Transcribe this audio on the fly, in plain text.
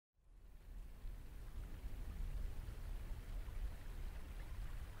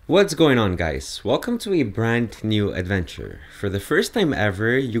What's going on, guys? Welcome to a brand new adventure. For the first time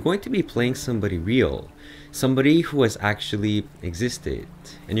ever, you're going to be playing somebody real. Somebody who has actually existed.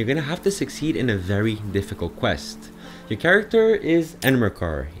 And you're gonna have to succeed in a very difficult quest. Your character is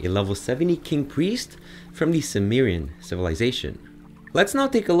Enmerkar, a level 70 king priest from the Sumerian civilization. Let's now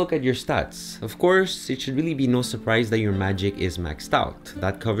take a look at your stats. Of course, it should really be no surprise that your magic is maxed out.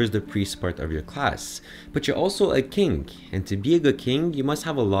 That covers the priest part of your class. But you're also a king, and to be a good king, you must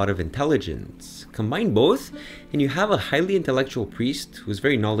have a lot of intelligence. Combine both, and you have a highly intellectual priest who's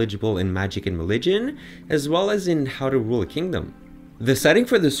very knowledgeable in magic and religion, as well as in how to rule a kingdom. The setting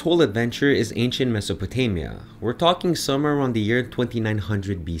for this whole adventure is ancient Mesopotamia. We're talking somewhere around the year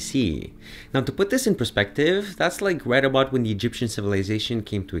 2900 BC. Now, to put this in perspective, that's like right about when the Egyptian civilization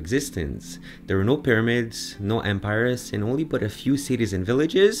came to existence. There were no pyramids, no empires, and only but a few cities and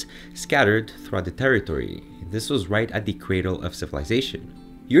villages scattered throughout the territory. This was right at the cradle of civilization.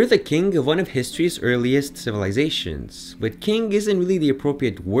 You're the king of one of history's earliest civilizations, but king isn't really the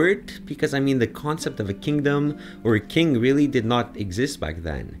appropriate word because the concept of a kingdom or a king really did not exist back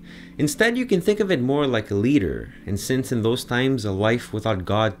then. Instead, you can think of it more like a leader, and since in those times a life without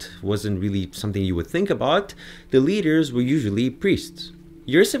God wasn't really something you would think about, the leaders were usually priests.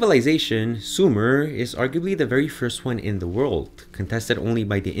 Your civilization, Sumer, is arguably the very first one in the world, contested only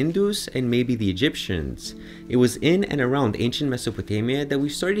by the Indus and maybe the Egyptians. It was in and around ancient Mesopotamia that we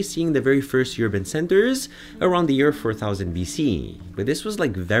started seeing the very first urban centers around the year 4000 BC. But this was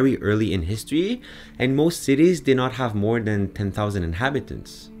like very early in history, and most cities did not have more than 10,000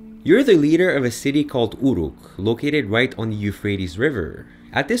 inhabitants. You're the leader of a city called Uruk, located right on the Euphrates River.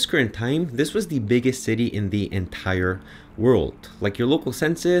 At this current time, this was the biggest city in the entire world. Like your local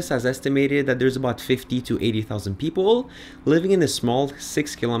census has estimated that there's about 50 to 80,000 people living in a small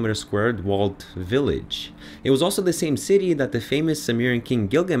 6-kilometer squared walled village. It was also the same city that the famous Sumerian king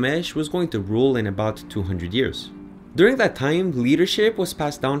Gilgamesh was going to rule in about 200 years. During that time, leadership was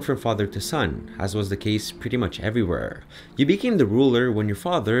passed down from father to son, as was the case pretty much everywhere. You became the ruler when your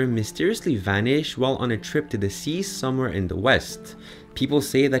father mysteriously vanished while on a trip to the sea somewhere in the west. People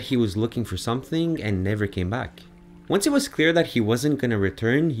say that he was looking for something and never came back. Once it was clear that he wasn't gonna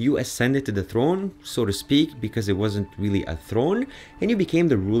return, you ascended to the throne, so to speak, because it wasn't really a throne, and you became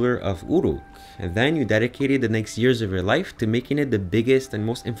the ruler of Uruk. And then you dedicated the next years of your life to making it the biggest and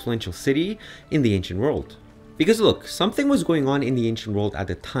most influential city in the ancient world. Because look, something was going on in the ancient world at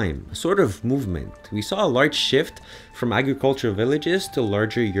the time, a sort of movement. We saw a large shift from agricultural villages to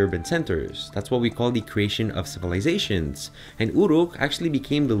larger urban centers. That's what we call the creation of civilizations. And Uruk actually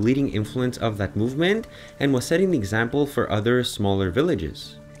became the leading influence of that movement and was setting the example for other smaller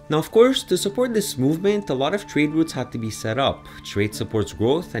villages. Now, of course, to support this movement, a lot of trade routes had to be set up. Trade supports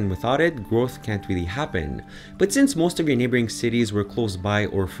growth, and without it, growth can't really happen. But since most of your neighboring cities were close by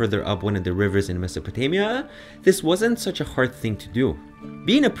or further up one of the rivers in Mesopotamia, this wasn't such a hard thing to do.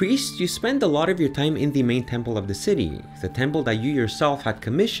 Being a priest, you spend a lot of your time in the main temple of the city, the temple that you yourself had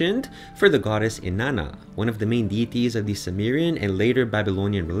commissioned for the goddess Inanna, one of the main deities of the Sumerian and later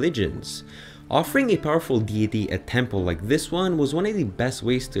Babylonian religions. Offering a powerful deity a temple like this one was one of the best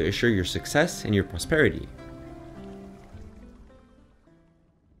ways to assure your success and your prosperity.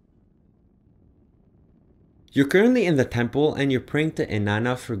 You're currently in the temple and you're praying to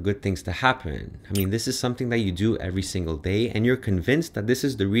Inanna for good things to happen. This is something that you do every single day, and you're convinced that this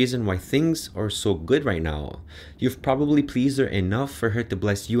is the reason why things are so good right now. You've probably pleased her enough for her to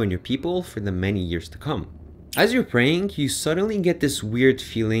bless you and your people for the many years to come. As you're praying, you suddenly get this weird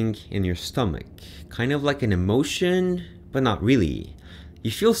feeling in your stomach, kind of like an emotion, but not really.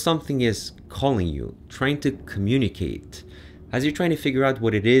 You feel something is calling you, trying to communicate. As you're trying to figure out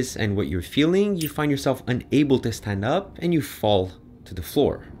what it is and what you're feeling, you find yourself unable to stand up and you fall to the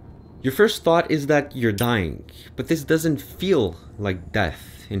floor. Your first thought is that you're dying, but this doesn't feel like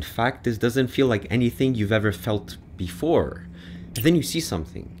death. In fact, this doesn't feel like anything you've ever felt before. And then you see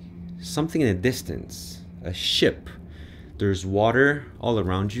something in the distance. A ship. There's water all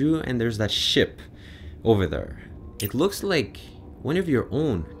around you, and there's that ship over there. It looks like one of your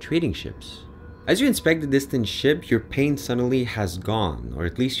own trading ships. As you inspect the distant ship, your pain suddenly has gone, or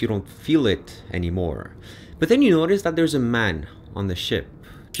at least you don't feel it anymore. But then you notice that there's a man on the ship.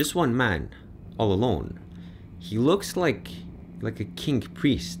 Just one man, all alone. He looks like a king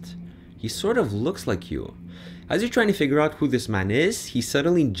priest. He sort of looks like you. As you're trying to figure out who this man is, he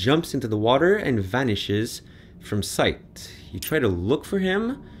suddenly jumps into the water and vanishes from sight. You try to look for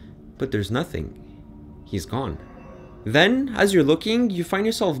him, but there's nothing. He's gone. Then, as you're looking, you find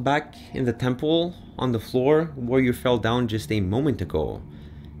yourself back in the temple on the floor where you fell down just a moment ago.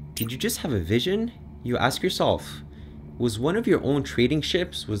 Did you just have a vision? You ask yourself. Was one of your own trading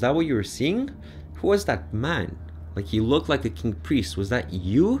ships? Was that what you were seeing? Who was that man? Like, he looked like a king priest. Was that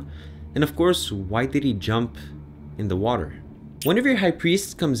you? And of course, why did he jump in the water? One of your high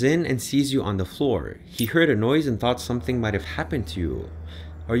priests comes in and sees you on the floor. He heard a noise and thought something might have happened to you.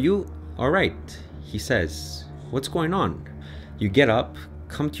 Are you alright? He says. What's going on? You get up,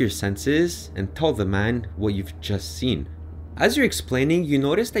 come to your senses, and tell the man what you've just seen. As you're explaining, you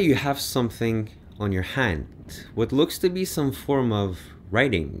notice that you have something on your hand, what looks to be some form of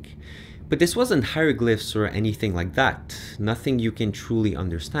writing. But this wasn't hieroglyphs or anything like that, nothing you can truly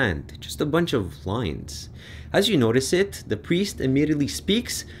understand, just a bunch of lines. As you notice it, the priest immediately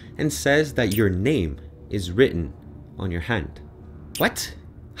speaks and says that your name is written on your hand. What?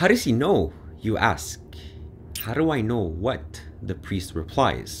 How does he know? You ask. How do I know what? The priest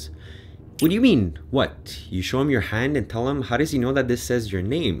replies. What do you mean, what? You show him your hand and tell him, how does he know that this says your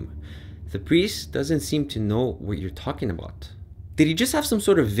name? The priest doesn't seem to know what you're talking about. Did he just have some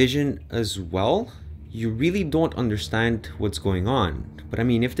sort of vision as well? You really don't understand what's going on. But I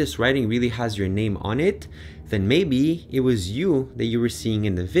mean, if this writing really has your name on it, then maybe it was you that you were seeing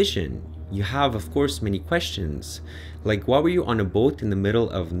in the vision. You have, of course, many questions. Like, why were you on a boat in the middle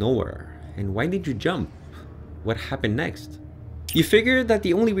of nowhere? And why did you jump? What happened next? You figure that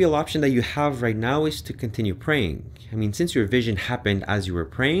the only real option that you have right now is to continue praying. I mean, since your vision happened as you were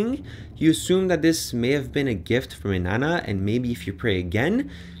praying, you assume that this may have been a gift from Inanna, and maybe if you pray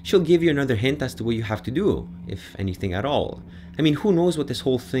again, she'll give you another hint as to what you have to do, if anything at all. I mean, who knows what this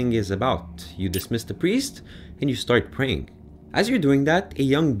whole thing is about? You dismiss the priest, and you start praying. As you're doing that, a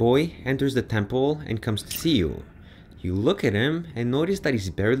young boy enters the temple and comes to see you. You look at him and notice that he's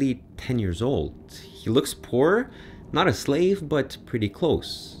barely 10 years old. He looks poor, not a slave, but pretty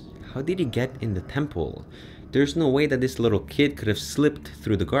close. How did he get in the temple? There's no way that this little kid could have slipped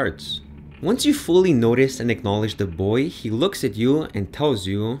through the guards. Once you fully notice and acknowledge the boy, he looks at you and tells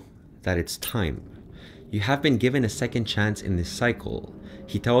you that it's time. You have been given a second chance in this cycle.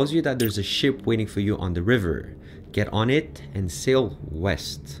 He tells you that there's a ship waiting for you on the river. Get on it and sail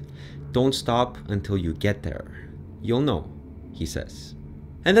west. Don't stop until you get there. You'll know, he says.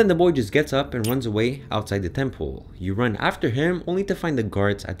 And then the boy just gets up and runs away outside the temple. You run after him only to find the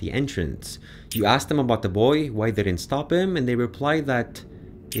guards at the entrance. You ask them about the boy, why they didn't stop him, and they reply that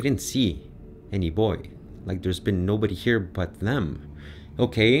they didn't see any boy. Like, there's been nobody here but them.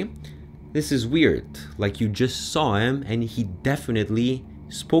 Okay, this is weird. Like, you just saw him and he definitely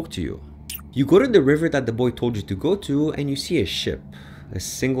spoke to you. You go to the river that the boy told you to go to and you see a ship. A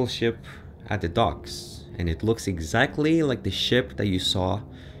single ship at the docks. And it looks exactly like the ship that you saw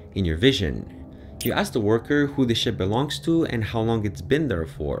in your vision. You ask the worker who the ship belongs to and how long it's been there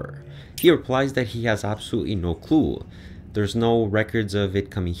for. He replies that he has absolutely no clue. There's no records of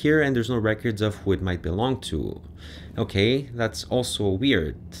it coming here and there's no records of who it might belong to. Okay, that's also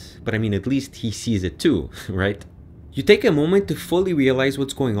weird. But I mean, at least he sees it too, right? You take a moment to fully realize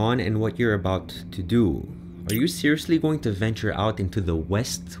what's going on and what you're about to do. Are you seriously going to venture out into the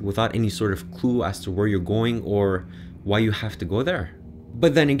west without any sort of clue as to where you're going or why you have to go there?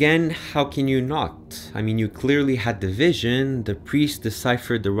 But then again, how can you not? I mean, you clearly had the vision, the priest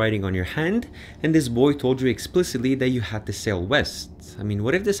deciphered the writing on your hand, and this boy told you explicitly that you had to sail west. I mean,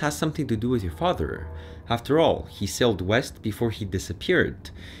 what if this has something to do with your father? After all, he sailed west before he disappeared.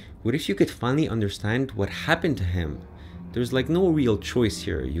 What if you could finally understand what happened to him? There's like no real choice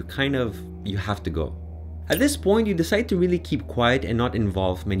here. You have to go. At this point, you decide to really keep quiet and not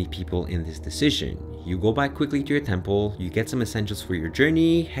involve many people in this decision. You go back quickly to your temple, you get some essentials for your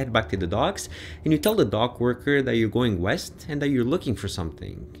journey, head back to the docks, and you tell the dock worker that you're going west and that you're looking for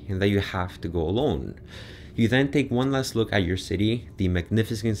something, and that you have to go alone. You then take one last look at your city, the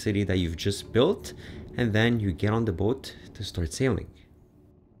magnificent city that you've just built, and then you get on the boat to start sailing.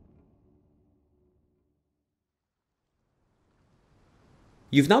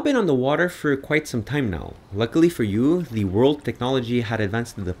 You've now been on the water for quite some time now. Luckily for you, the world technology had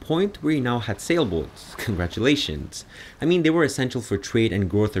advanced to the point where you now had sailboats. Congratulations. I mean, they were essential for trade and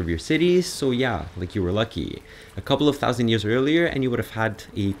growth of your cities, so yeah, like you were lucky. A couple of thousand years earlier and you would have had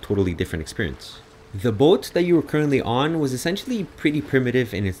a totally different experience. The boat that you were currently on was essentially pretty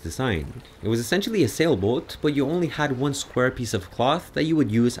primitive in its design. It was essentially a sailboat, but you only had one square piece of cloth that you would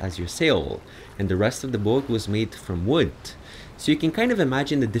use as your sail, and the rest of the boat was made from wood. So you can kind of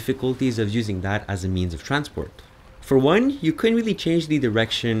imagine the difficulties of using that as a means of transport. For one, you couldn't really change the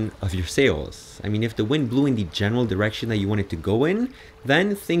direction of your sails. I mean, if the wind blew in the general direction that you wanted to go in,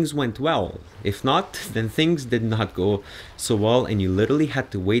 then things went well. If not, then things did not go so well and you literally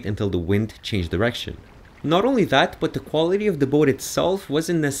had to wait until the wind changed direction. Not only that, but the quality of the boat itself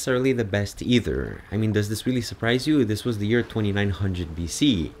wasn't necessarily the best either. I mean, does this really surprise you? This was the year 2900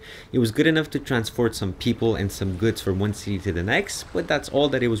 BC. It was good enough to transport some people and some goods from one city to the next, but that's all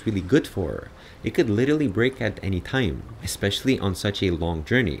that it was really good for. It could literally break at any time, especially on such a long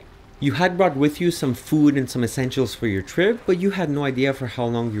journey. You had brought with you some food and some essentials for your trip, but you had no idea for how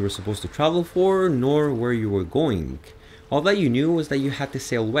long you were supposed to travel for, nor where you were going. All that you knew was that you had to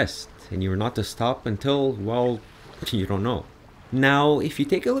sail west, and you were not to stop until, well, you don't know. Now, if you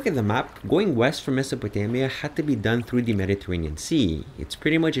take a look at the map, going west from Mesopotamia had to be done through the Mediterranean Sea. It's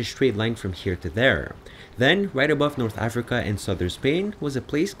pretty much a straight line from here to there. Then, right above North Africa and southern Spain was a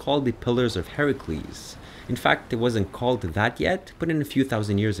place called the Pillars of Heracles. In fact, it wasn't called that yet, but in a few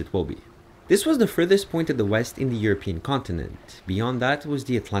thousand years it will be. This was the furthest point to the west in the European continent. Beyond that was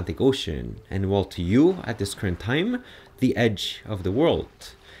the Atlantic Ocean, and well, to you, at this current time, the edge of the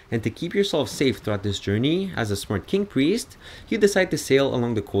world. And to keep yourself safe throughout this journey, as a smart king priest, you decide to sail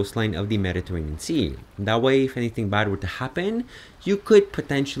along the coastline of the Mediterranean Sea. That way, if anything bad were to happen, you could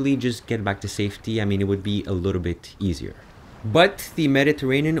potentially just get back to safety. I mean, it would be a little bit easier. But the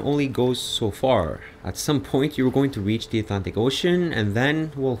Mediterranean only goes so far. At some point, you were going to reach the Atlantic Ocean, and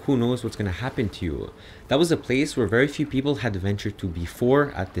then, well, who knows what's going to happen to you. That was a place where very few people had ventured to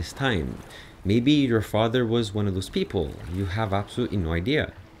before at this time. Maybe your father was one of those people. You have absolutely no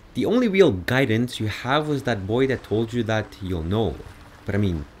idea. The only real guidance you have was that boy that told you that you'll know. But I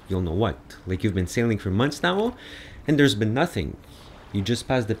mean, you'll know what? Like, you've been sailing for months now, and there's been nothing. You just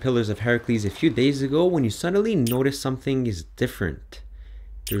passed the Pillars of Heracles a few days ago when you suddenly notice something is different.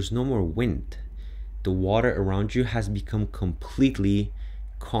 There's no more wind. The water around you has become completely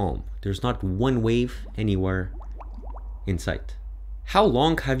calm. There's not one wave anywhere in sight. How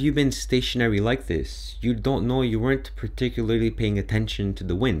long have you been stationary like this? You don't know, you weren't particularly paying attention to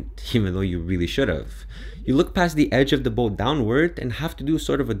the wind, even though you really should have. You look past the edge of the boat downward and have to do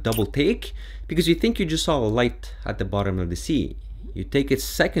sort of a double take because you think you just saw a light at the bottom of the sea. You take a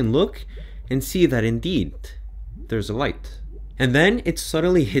second look and see that indeed there's a light. And then it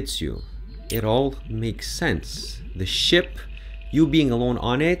suddenly hits you. It all makes sense. The ship, you being alone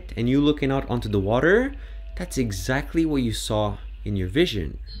on it, and you looking out onto the water, that's exactly what you saw in your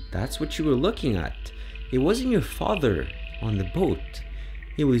vision. That's what you were looking at. It wasn't your father on the boat.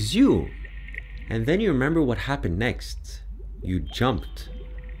 It was you. And then you remember what happened next. You jumped.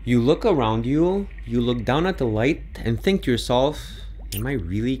 You look around you, you look down at the light and think to yourself, am I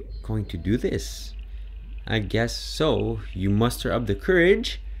really going to do this? I guess so. You muster up the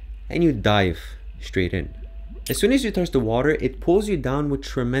courage and you dive straight in. As soon as you touch the water, it pulls you down with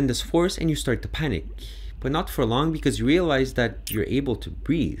tremendous force and you start to panic. But not for long because you realize that you're able to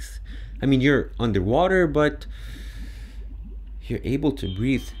breathe. I mean, you're underwater, but you're able to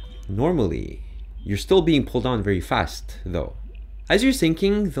breathe normally. You're still being pulled down very fast, though. As you're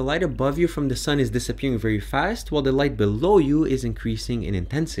sinking, the light above you from the sun is disappearing very fast, while the light below you is increasing in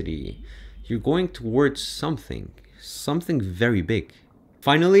intensity. You're going towards something very big.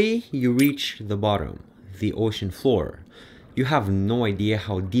 Finally, you reach the bottom, the ocean floor. You have no idea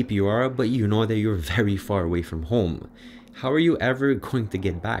how deep you are, but you know that you're very far away from home. How are you ever going to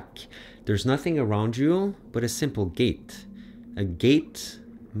get back? There's nothing around you but a simple gate. A gate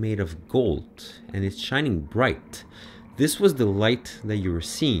made of gold, and it's shining bright. This was the light that you were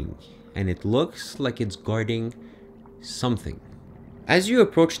seeing, and it looks like it's guarding something. As you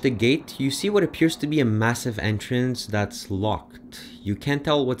approach the gate, you see what appears to be a massive entrance that's locked. You can't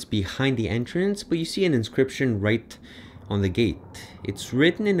tell what's behind the entrance, but you see an inscription right on the gate. It's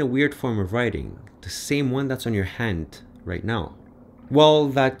written in a weird form of writing, the same one that's on your hand right now. Well,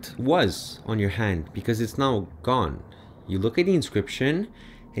 that was on your hand because it's now gone. You look at the inscription,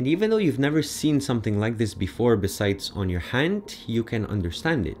 and even though you've never seen something like this before besides on your hand, you can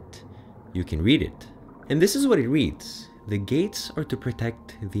understand it. You can read it. And this is what it reads. The gates are to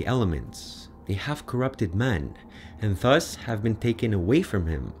protect the elements. They have corrupted man, and thus have been taken away from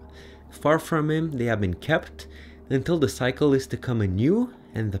him. Far from him they have been kept, until the cycle is to come anew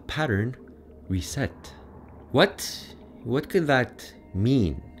and the pattern reset. What could that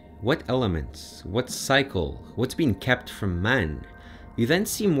mean? What elements? What cycle? What's being kept from man? You then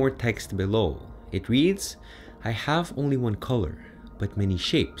see more text below. It reads, I have only one color, but many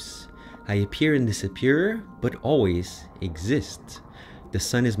shapes. I appear and disappear, but always exist. The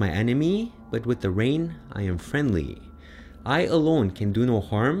sun is my enemy, but with the rain I am friendly. I alone can do no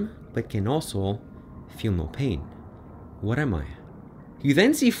harm, but can also feel no pain. What am I? You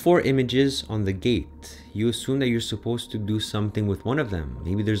then see 4 images on the gate. You assume that you're supposed to do something with one of them.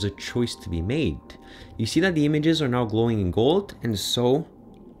 Maybe there's a choice to be made. You see that the images are now glowing in gold, and so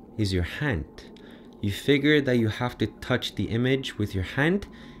is your hand. You figure that you have to touch the image with your hand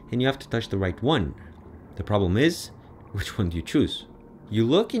and you have to touch the right one. The problem is, which one do you choose? You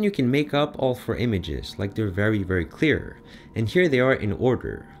look and you can make up all 4 images like they're very, very clear. And here they are in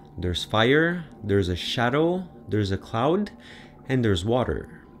order. There's fire, there's a shadow, there's a cloud, and there's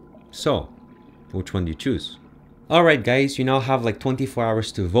water. So, which one do you choose? Alright guys, you now have like 24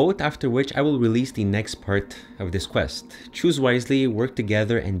 hours to vote, after which I will release the next part of this quest. Choose wisely, work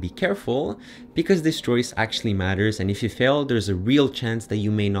together, and be careful, because this choice actually matters, and if you fail, there's a real chance that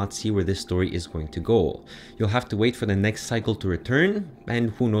you may not see where this story is going to go. You'll have to wait for the next cycle to return,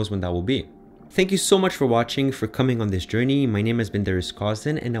 and who knows when that will be. Thank you so much for watching, for coming on this journey. My name has been Darius,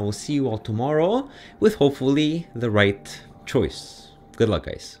 and I will see you all tomorrow with hopefully the right choice. Good luck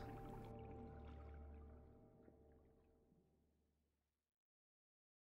guys.